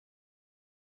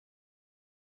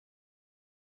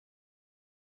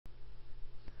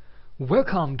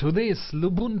Welcome to this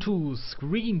Lubuntu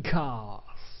Screencast.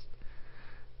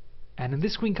 And in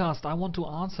this screencast I want to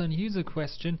answer a user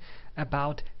question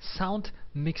about sound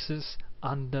mixes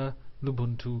under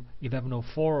Lubuntu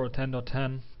 11.04 or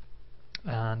 10.10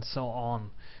 and so on.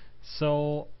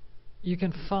 So you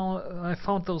can I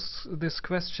found this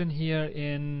question here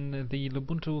in the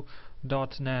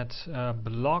Lubuntu.net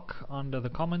blog under the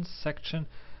comments section.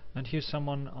 And here's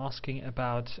someone asking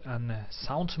about a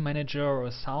sound manager or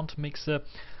a sound mixer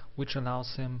which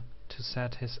allows him to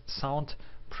set his sound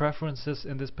preferences.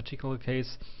 In this particular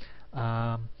case,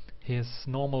 his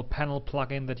normal panel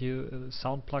plugin that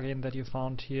sound plugin that you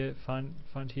find here,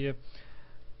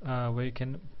 where you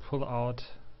can pull out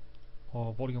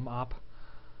or volume up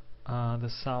the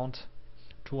sound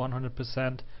to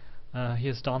 100%. He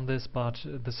has done this, but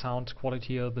the sound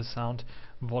quality or the sound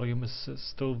volume is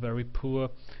still very poor,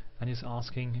 and he's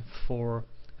asking for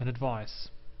an advice.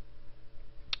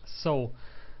 So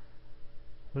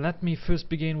let me first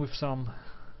begin with some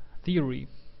theory.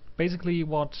 Basically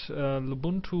what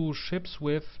Lubuntu ships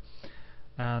with,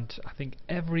 and I think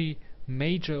every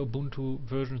major Ubuntu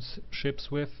version ships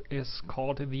with, is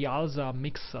called the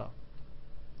Alsamixer.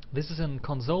 This is a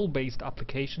console-based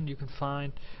application you can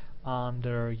find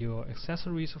under your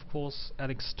accessories, of course,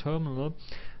 Alex terminal.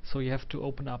 So you have to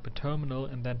open up a terminal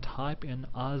and then type in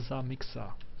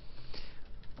Alsamixer,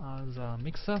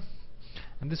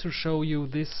 and this will show you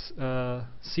this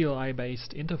CLI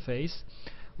based interface,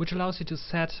 which allows you to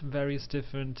set various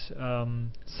different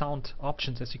sound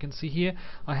options. As you can see here,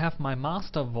 I have my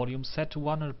master volume set to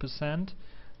 100%,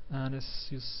 and as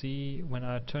you see, when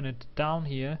I turn it down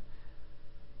here,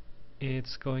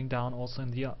 it's going down also in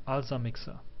the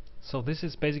Alsamixer. So this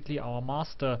is basically our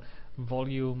master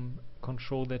volume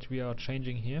control that we are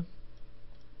changing here.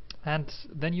 And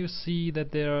then you see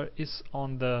that there is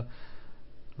on the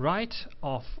right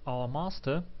of our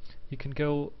master, you can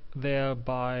go there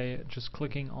by just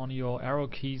clicking on your arrow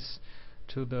keys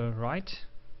to the right.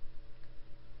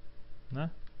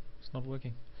 No, it's not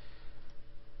working.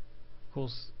 Of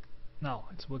course, now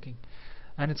it's working.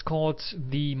 And it's called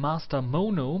the master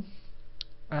mono,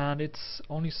 and it's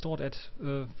only stored at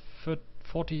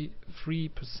 43%,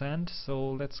 so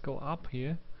let's go up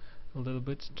here a little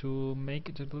bit to make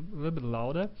it a little bit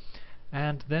louder.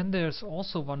 And then there's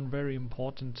also one very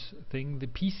important thing, the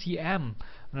PCM,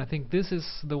 and I think this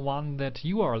is the one that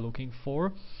you are looking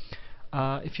for.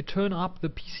 If you turn up the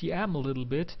PCM a little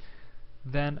bit,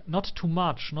 then not too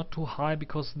much, not too high,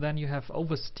 because then you have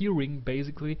oversteering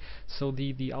basically, so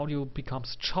the audio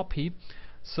becomes choppy.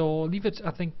 So leave it,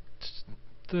 I think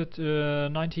that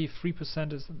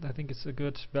 93% is, I think, it's a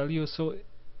good value. So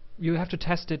you have to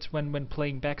test it when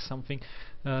playing back something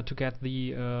to get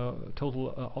the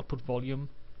total output volume.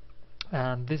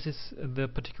 And this is the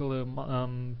particular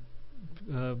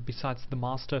besides the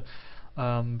master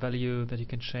value that you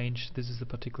can change, this is the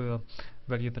particular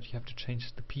value that you have to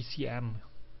change, the PCM.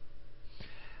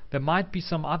 There might be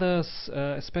some others,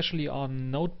 especially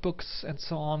on notebooks and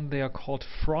so on. They are called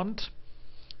front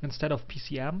instead of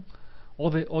PCM.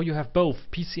 Or you have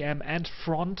both PCM and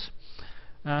front,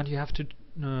 and you have to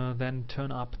then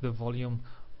turn up the volume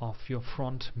of your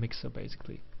front mixer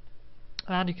basically.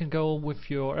 And you can go with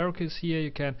your arrow keys here,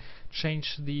 you can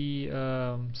change the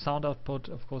sound output,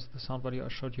 of course the sound value I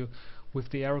showed you, with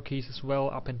the arrow keys as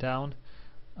well, up and down,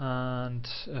 and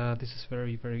this is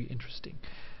very, very interesting.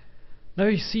 Now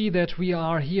you see that we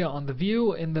are here on the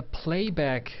view in the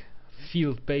playback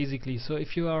field basically. So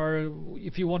if you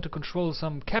want to control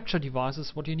some capture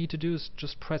devices, what you need to do is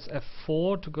just press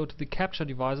F4 to go to the capture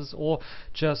devices, or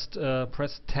just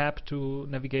press tab to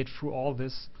navigate through all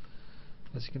this.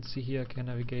 As you can see here, I can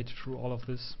navigate through all of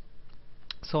this.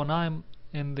 So now I'm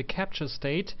in the capture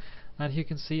state, and here you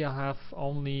can see I have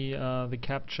only the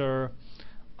capture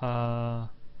the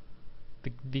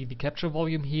capture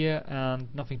volume here, and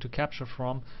nothing to capture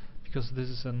from, because this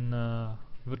is an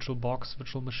virtual box,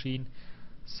 virtual machine,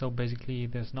 so basically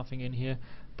there's nothing in here.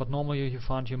 But normally you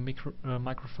find your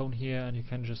microphone here, and you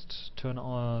can just turn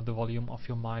on the volume of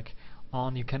your mic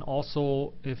on. You can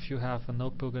also, if you have a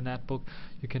notebook, a netbook,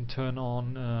 you can turn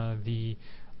on the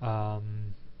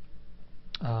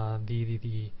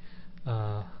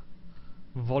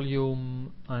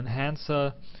volume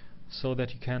enhancer, so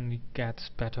that you can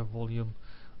get better volume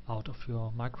out of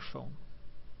your microphone.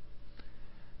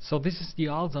 So this is the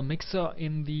Alsamixer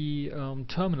in the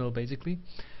terminal basically.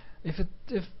 If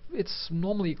it's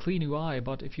normally a clean UI,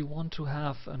 but if you want to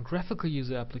have a graphical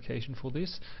user application for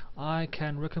this, I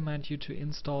can recommend you to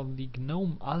install the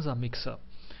GNOME Alsamixer.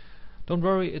 Don't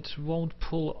worry, it won't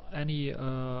pull any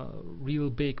real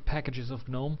big packages of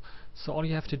GNOME. So all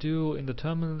you have to do in the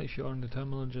terminal, if you are in the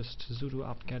terminal, just sudo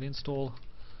apt-get install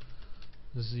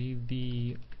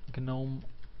the GNOME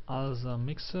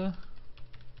Alsamixer.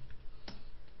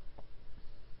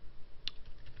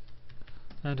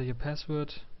 Enter your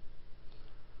password.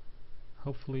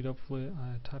 Hopefully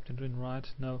I typed it in right.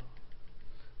 No,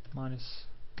 minus.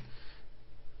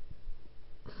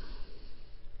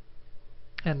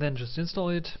 And then just install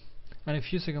it, and a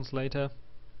few seconds later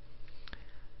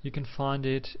you can find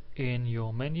it in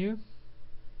your menu.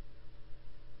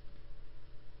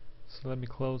 So let me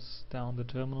close down the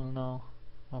terminal now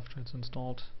after it's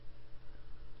installed.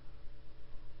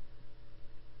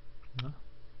 No.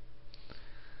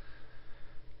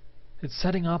 It's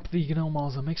setting up the GNOME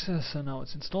Alsamixer, so now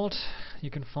it's installed. You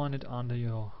can find it under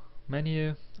your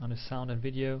menu, under sound and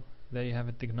video. There you have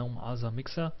it, the GNOME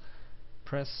Alsamixer.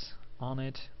 Press on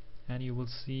it and you will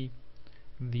see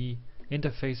the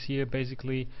interface here,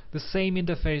 basically the same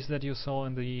interface that you saw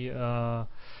in the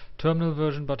terminal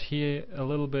version, but here a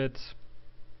little bit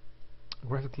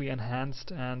graphically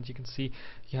enhanced, and you can see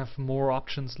you have more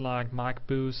options like mic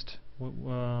boost,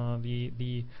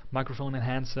 the microphone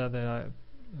enhancer that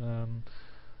I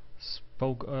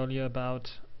spoke earlier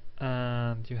about,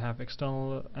 and you have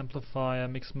external amplifier,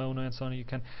 mix mono, and so on. You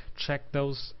can check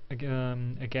those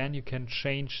again. You can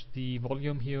change the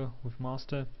volume here with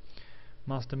master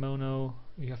mono.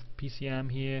 You have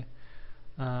PCM here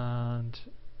and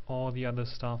all the other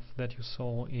stuff that you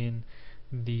saw in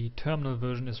the terminal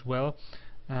version as well.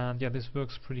 And yeah, this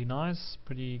works pretty nice,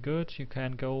 pretty good. You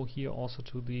can go here also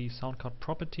to the sound card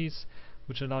properties,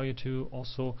 which allow you to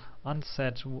also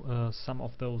unset some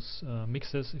of those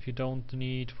mixes if you don't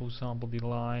need, for example, the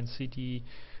line, CD,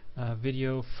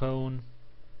 video, phone,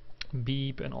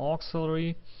 beep and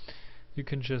auxiliary. You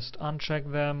can just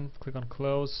uncheck them, click on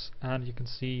close, and you can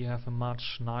see you have a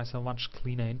much nicer, much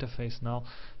cleaner interface now.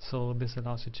 So this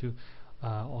allows you to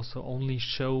also only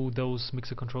show those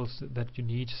mixer controls that you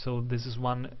need. So this is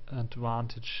one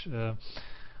advantage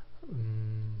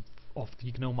of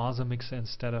the GNOME Alsamixer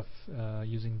instead of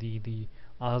using the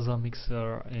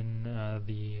Alsamixer in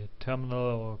the terminal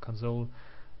or console.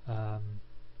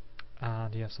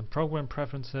 And you have some program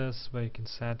preferences where you can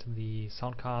set the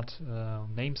sound card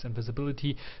names and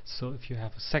visibility. So if you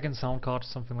have a second sound card or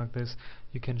something like this,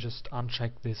 you can just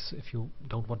uncheck this if you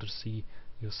don't want to see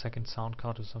your second sound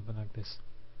card or something like this.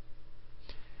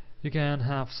 You can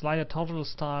have slider toggle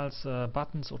styles,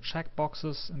 buttons or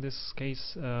checkboxes. In this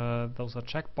case, those are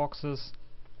checkboxes.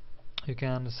 You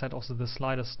can set also the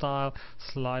slider style,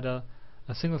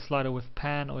 a single slider with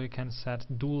pan, or you can set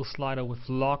dual slider with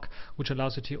lock, which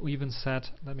allows you to even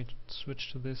set, let me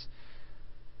switch to this,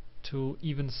 to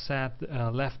even set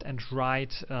left and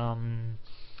right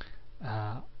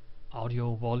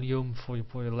audio volume for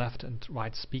your left and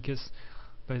right speakers,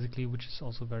 basically, which is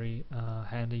also very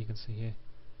handy. You can see here.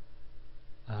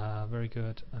 Very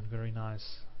good and very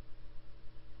nice.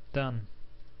 Done.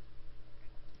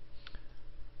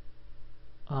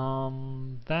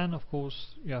 Then of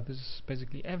course, yeah, this is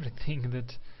basically everything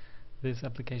that this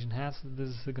application has. This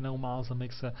is the GNOME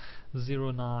Alsamixer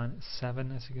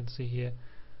 097, as you can see here.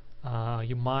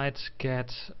 You might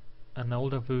get an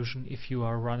older version if you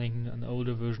are running an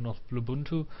older version of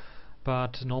Lubuntu,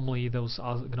 but normally those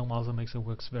GNOME Alsamixer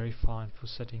works very fine for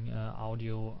setting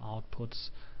audio outputs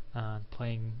and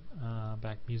playing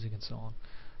back music and so on.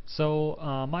 So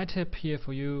my tip here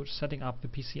for you, setting up the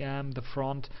PCM, the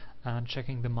front, and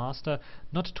checking the master.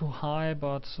 Not too high,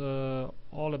 but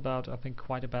all about, I think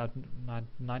quite about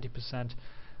 90%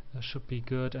 should be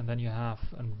good, and then you have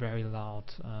a very loud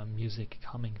music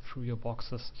coming through your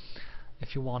boxes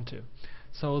if you want to.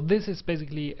 So this is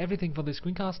basically everything for this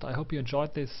screencast. I hope you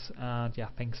enjoyed this, and yeah,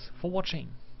 thanks for watching.